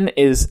tension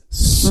is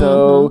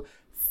so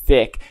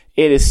thick.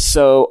 It is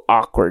so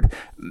awkward.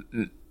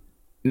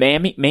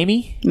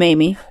 Mamie,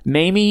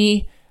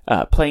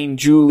 playing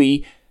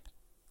Julie,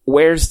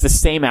 wears the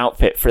same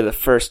outfit for the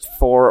first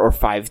 4 or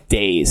 5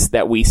 days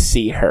that we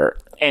see her.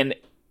 And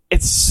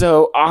it's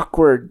so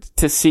awkward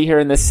to see her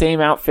in the same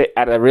outfit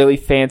at a really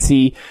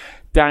fancy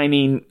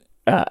dining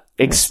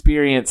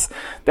experience.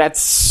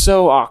 That's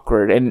so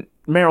awkward. And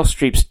Meryl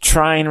Streep's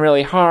trying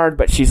really hard,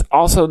 but she's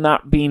also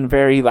not being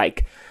very,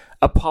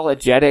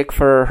 apologetic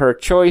for her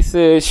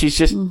choices. She's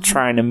just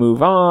trying to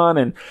move on,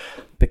 and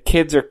the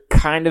kids are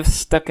kind of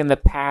stuck in the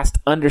past,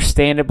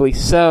 understandably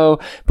so,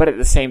 but at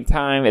the same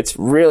time, it's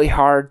really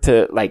hard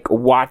to,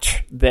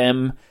 watch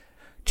them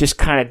just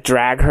kind of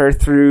drag her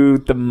through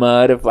the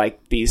mud of,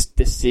 these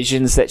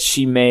decisions that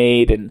she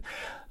made,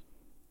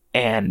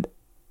 and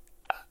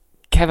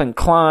Kevin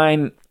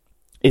Kline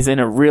is in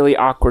a really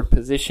awkward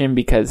position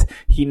because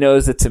he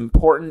knows it's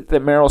important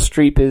that Meryl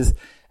Streep is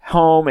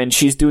home and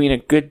she's doing a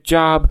good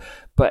job,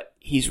 but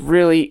he's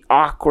really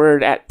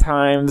awkward at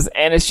times,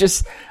 and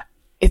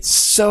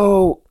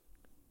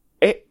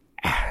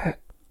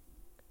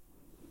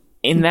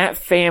in that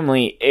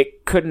family,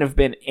 it couldn't have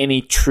been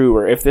any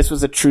truer. If this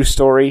was a true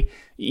story,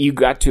 you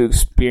got to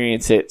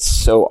experience it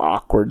so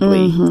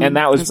awkwardly. And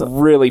that was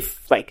really,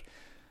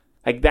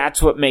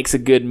 that's what makes a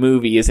good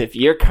movie, is if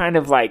you're kind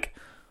of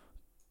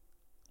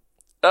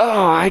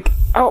how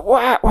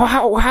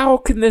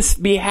can this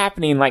be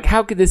happening?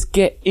 How could this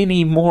get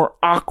any more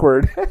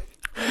awkward?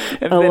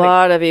 A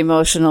lot of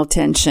emotional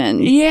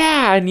tension.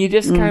 Yeah, and you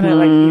just kind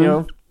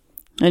of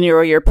and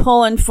you're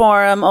pulling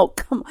for him. Oh,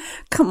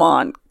 come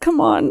on,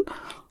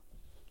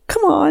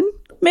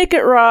 make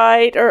it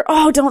right, or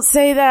oh, don't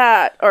say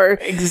that, or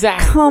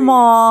exactly, come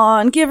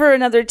on, give her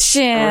another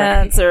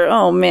chance, right. Or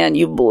oh man,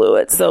 you blew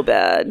it so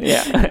bad.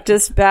 Yeah,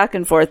 just back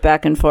and forth. It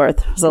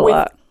was a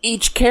lot.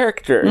 Each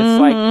character, it's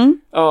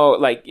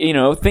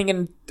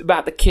thinking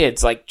about the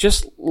kids,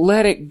 just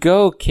let it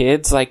go,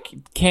 kids.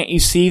 Can't you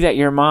see that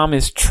your mom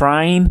is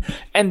trying?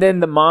 And then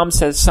the mom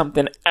says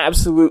something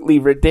absolutely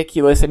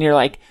ridiculous, and you're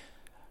like,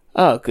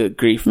 oh, good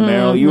grief,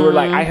 Meryl. You were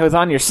I was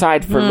on your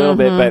side for a little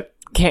bit, but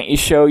can't you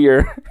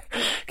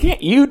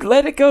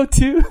let it go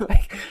too?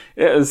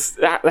 It was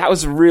that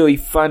was a really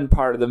fun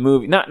part of the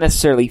movie. Not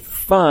necessarily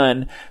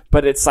fun,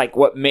 but it's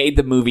what made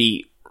the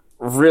movie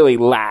really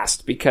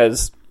last,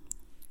 because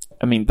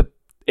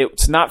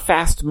it's not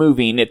fast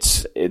moving.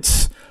 It's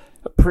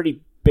a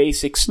pretty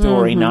basic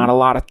story, not a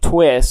lot of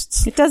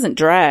twists. It doesn't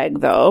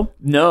drag though.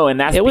 No, and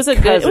that's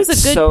because it was a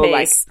good so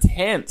pace.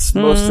 Tense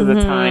most of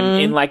the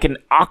time in an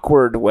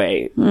awkward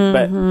way.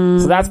 But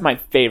so that's my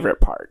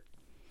favorite part.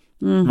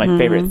 My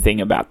favorite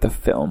thing about the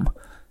film.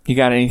 You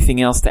got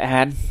anything else to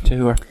add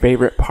to our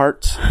favorite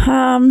parts?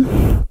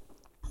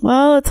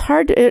 Well, it's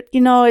hard.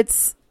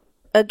 It's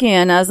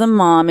again, as a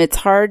mom, it's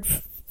hard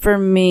for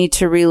me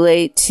to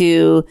relate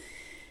to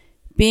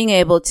being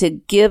able to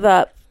give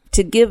that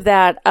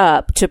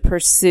up to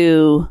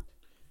pursue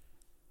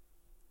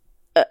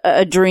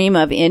a dream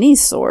of any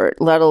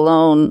sort, let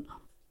alone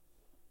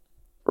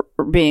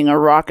being a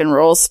rock and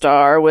roll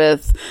star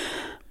with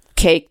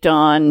caked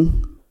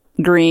on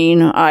green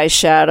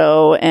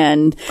eyeshadow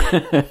and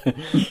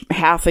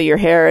half of your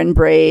hair in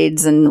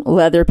braids and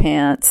leather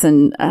pants,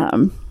 and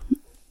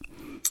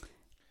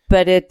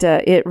but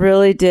it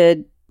really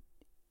did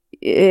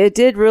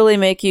really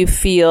make you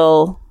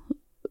feel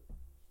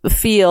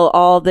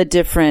all the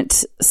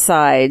different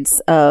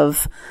sides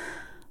of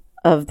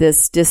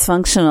this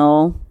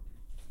dysfunctional,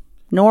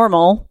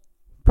 normal,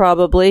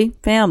 probably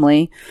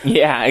family.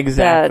 Yeah,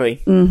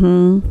 exactly.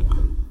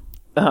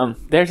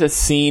 There's a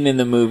scene in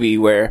the movie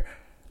where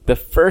the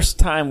first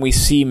time we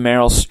see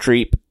Meryl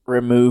Streep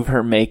remove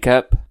her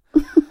makeup,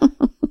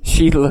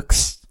 she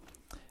looks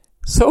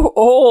so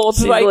old.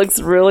 She looks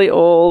really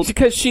old.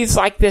 Because she's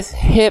like this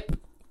hip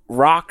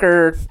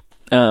rocker.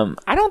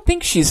 I don't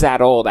think she's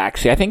that old,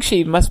 actually. I think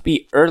she must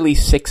be early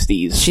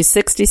 60s. She's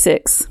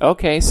 66.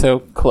 Okay, so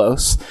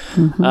close.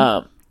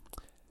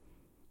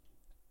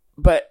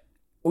 But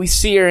we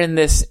see her in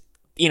this,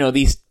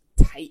 these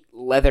tight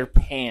leather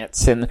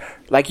pants, and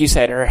like you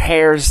said, her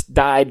hair's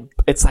dyed.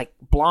 It's like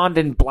blonde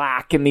and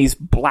black, and these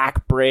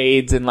black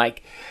braids, and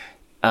like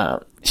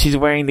she's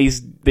wearing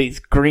these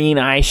green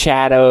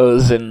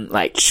eyeshadows and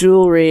like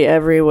jewelry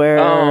everywhere.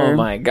 Oh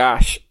my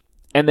gosh!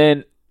 And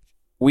then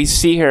we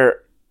see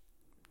her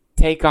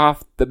take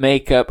off the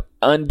makeup,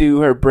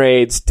 undo her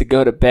braids to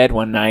go to bed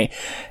one night,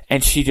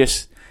 and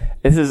this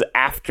is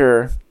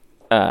after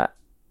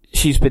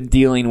she's been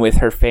dealing with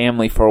her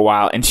family for a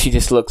while, and she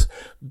just looks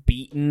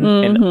beaten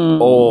and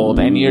old,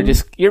 and your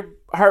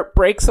heart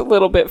breaks a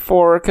little bit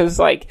for her, because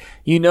like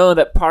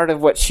that part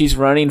of what she's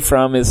running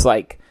from is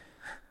like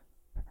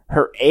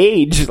her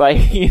age, like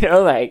it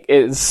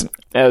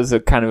was a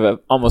kind of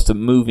almost a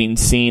moving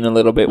scene a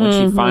little bit when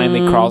she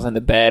finally crawls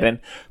into bed and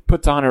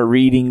puts on her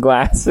reading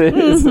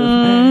glasses.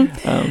 And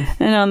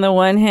on the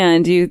one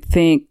hand, you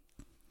think,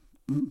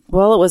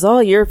 well, it was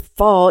all your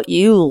fault.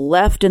 You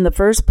left in the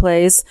first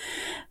place.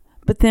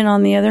 But then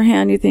on the other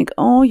hand, you think,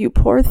 oh, you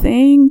poor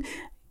thing.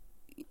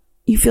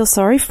 You feel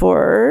sorry for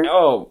her.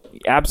 Oh,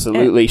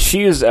 absolutely.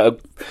 She is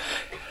leave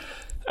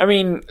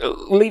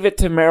it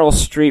to Meryl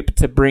Streep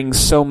to bring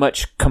so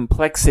much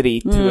complexity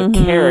to a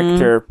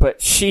character,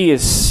 but she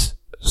is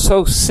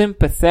so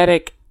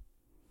sympathetic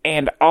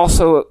and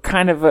also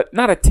kind of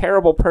not a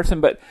terrible person,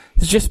 but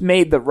has just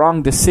made the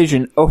wrong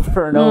decision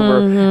over and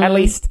over. At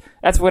least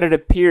that's what it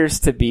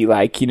appears to be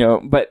like,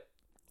 but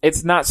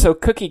it's not so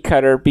cookie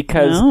cutter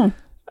because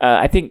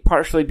I think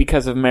partially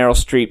because of Meryl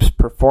Streep's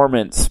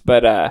performance,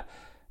 but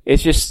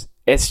it's just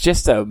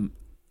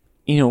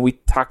we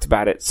talked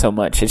about it so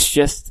much. It's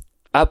just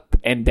up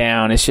and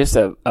down. It's just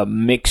a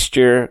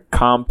mixture,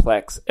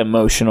 complex,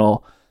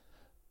 emotional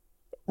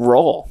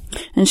role.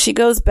 And she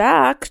goes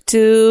back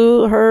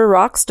to her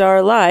rock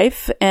star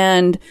life,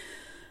 and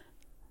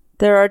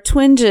there are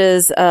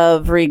twinges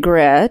of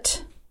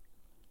regret,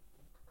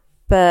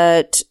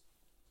 but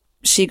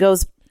she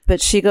goes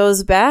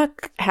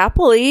back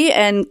happily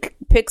and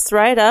picks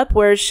right up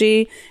where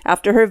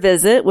after her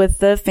visit with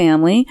the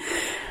family,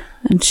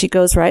 and she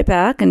goes right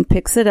back and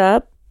picks it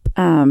up.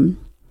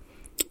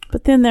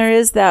 But then there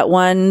is that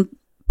one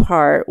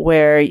part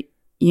where it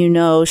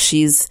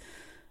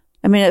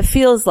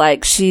feels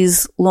like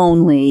she's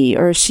lonely,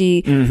 or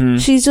she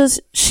wants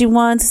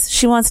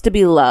to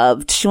be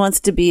loved. She wants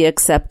to be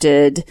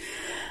accepted,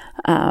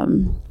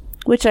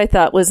 which I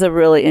thought was a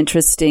really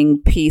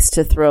interesting piece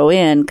to throw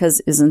in, because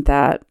isn't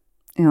that,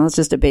 it's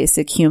just a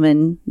basic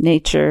human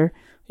nature.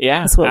 Yeah,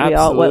 that's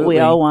what we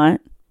all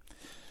want.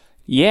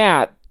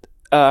 Yeah,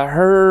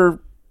 her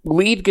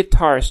lead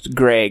guitarist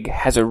Greg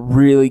has a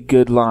really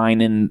good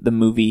line in the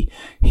movie.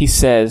 He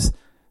says,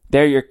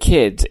 "They're your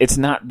kids. It's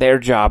not their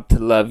job to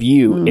love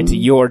you. It's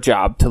your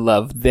job to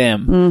love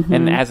them."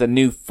 And as a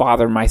new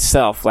father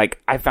myself,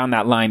 like, I found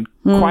that line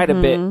quite a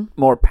bit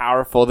more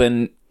powerful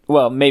than,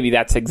 well, maybe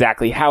that's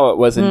exactly how it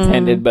was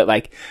intended, but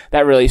like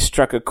that really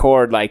struck a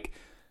chord. Like,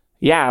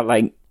 yeah,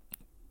 like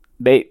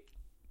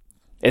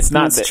it's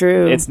not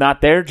true. It's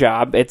not their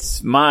job.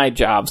 It's my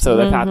job.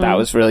 So I thought that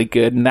was really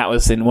good. And that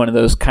was in one of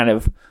those kind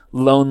of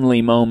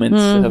lonely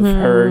moments of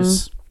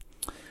hers.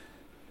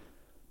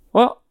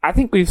 Well, I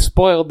think we've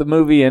spoiled the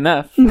movie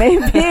enough.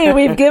 Maybe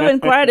we've given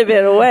quite a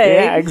bit away.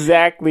 Yeah,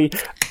 exactly.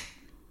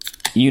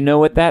 You know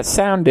what that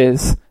sound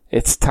is.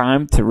 It's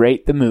time to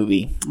rate the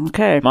movie.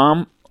 Okay.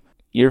 Mom,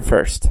 you're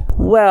first.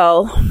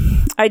 Well,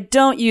 I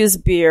don't use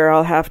beer,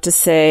 I'll have to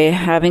say.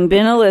 Having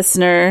been a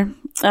listener,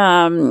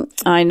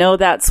 I know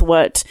that's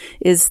what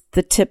is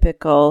the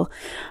typical.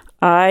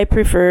 I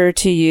prefer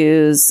to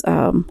use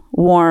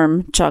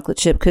warm chocolate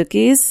chip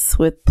cookies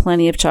with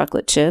plenty of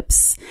chocolate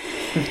chips.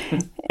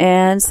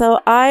 And so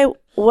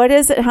what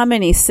is it? How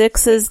many?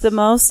 6 is the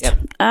most? Yep.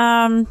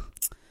 I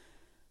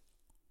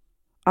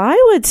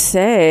would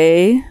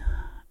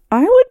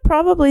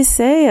probably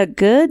say a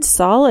good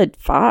solid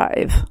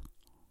 5.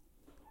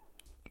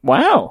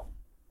 Wow.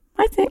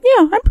 I think,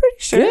 yeah, I'm pretty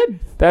sure. Good.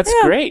 That's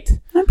great.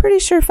 I'm pretty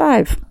sure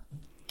 5.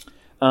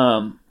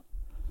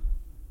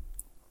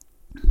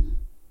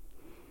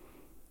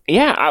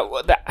 Yeah.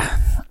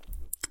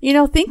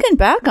 Thinking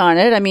back on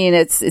it, I mean,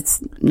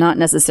 it's not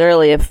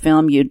necessarily a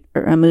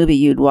movie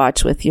you'd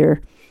watch with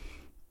your,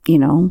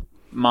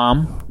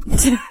 Mom.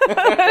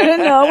 I don't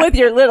know, with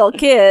your little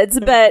kids,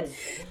 but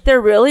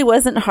there really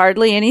wasn't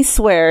hardly any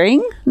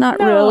swearing. Not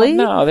really.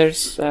 No,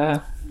 there's,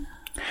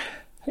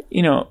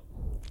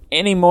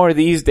 anymore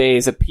these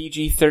days, a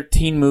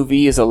PG-13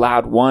 movie is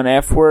allowed one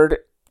F word,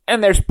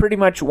 and there's pretty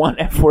much one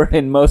F word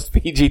in most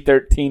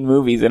PG-13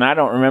 movies, and I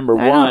don't remember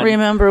one. I don't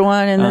remember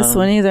one in this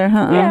one either,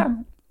 huh? Yeah.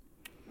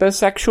 The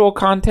sexual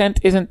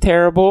content isn't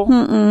terrible.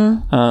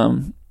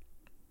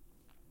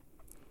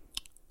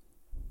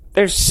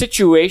 There's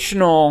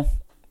situational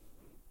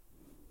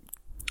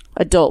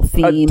adult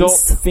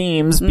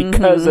themes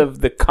because of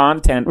the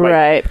content.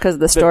 Right, because of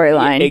the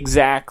storyline.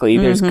 Exactly.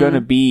 There's going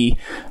to be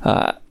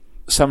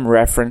some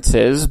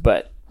references,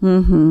 but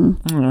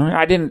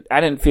I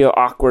didn't feel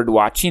awkward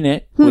watching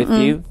it with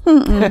you.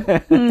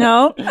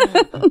 No.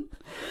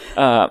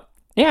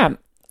 Yeah,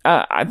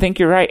 I think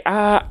you're right.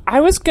 I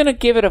was going to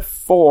give it a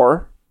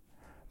 4,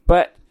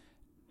 but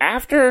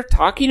after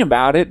talking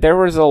about it, there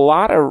was a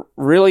lot of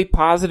really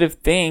positive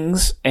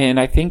things, and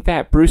I think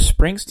that Bruce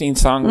Springsteen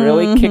song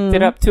really kicked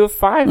it up to a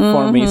 5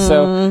 for me.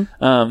 So,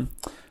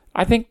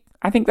 I think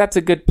that's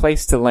a good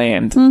place to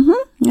land.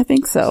 I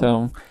think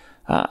so.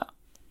 So,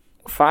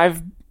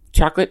 5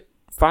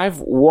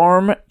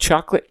 warm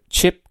chocolate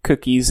chip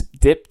cookies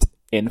dipped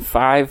in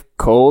 5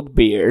 cold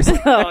beers.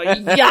 Oh,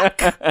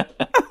 yuck.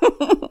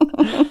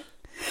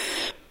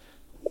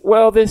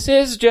 Well, this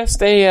is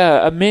just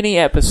a mini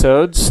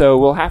episode, so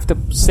we'll have to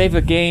save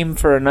a game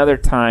for another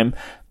time.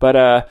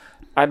 But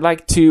I'd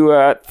like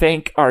to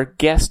thank our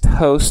guest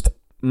host,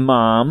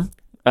 Mom.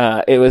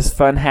 It was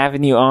fun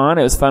having you on.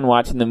 It was fun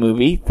watching the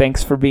movie.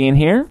 Thanks for being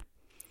here.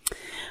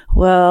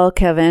 Well,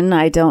 Kevin,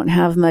 I don't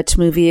have much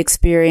movie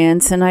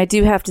experience, and I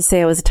do have to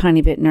say I was a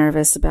tiny bit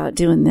nervous about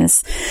doing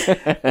this.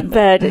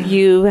 But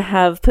you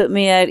have put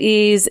me at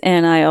ease,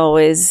 and I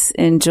always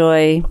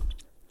enjoy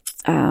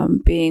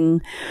being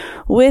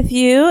with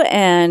you,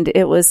 and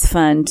it was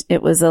fun.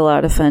 It was a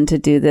lot of fun to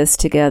do this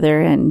together,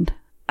 and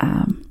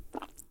I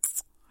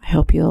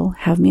hope you'll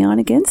have me on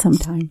again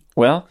sometime.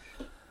 Well,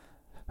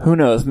 who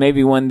knows?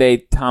 Maybe one day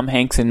Tom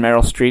Hanks and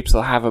Meryl Streep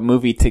will have a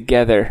movie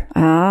together.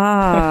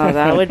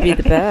 That would be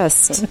the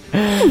best.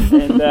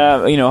 And,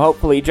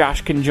 hopefully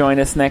Josh can join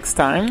us next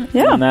time.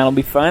 Yeah. And that'll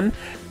be fun.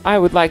 I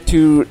would like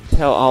to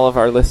tell all of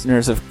our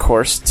listeners, of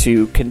course,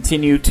 to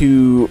continue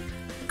to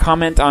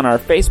comment on our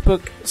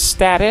Facebook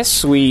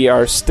status. We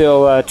are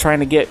still trying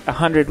to get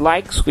 100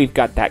 likes. We've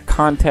got that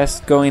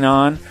contest going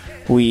on.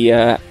 We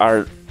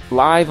are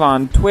live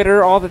on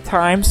Twitter all the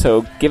time,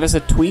 so give us a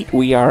tweet.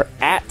 We are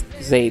at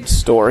Zade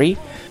Story.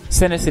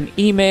 Send us an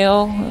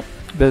email,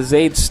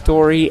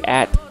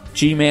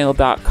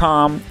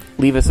 thezadestory@gmail.com.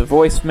 Leave us a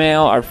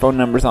voicemail. Our phone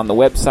number's on the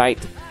website.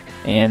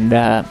 And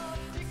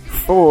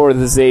for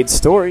the Zade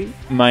Story,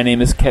 my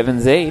name is Kevin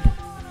Zade.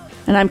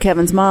 And I'm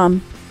Kevin's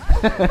mom.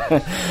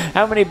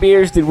 How many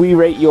beers did we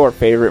rate your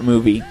favorite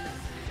movie?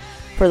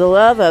 For the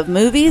love of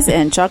movies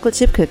and chocolate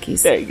chip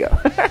cookies. There you go.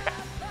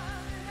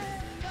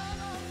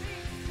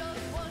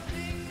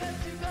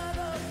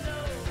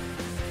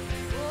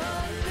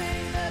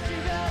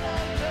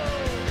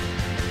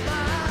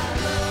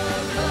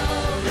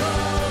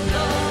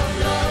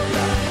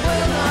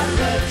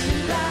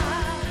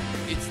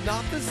 It's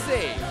not the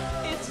Zade.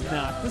 It's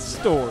not the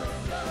story.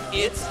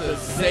 It's the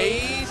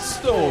Zade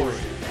Story.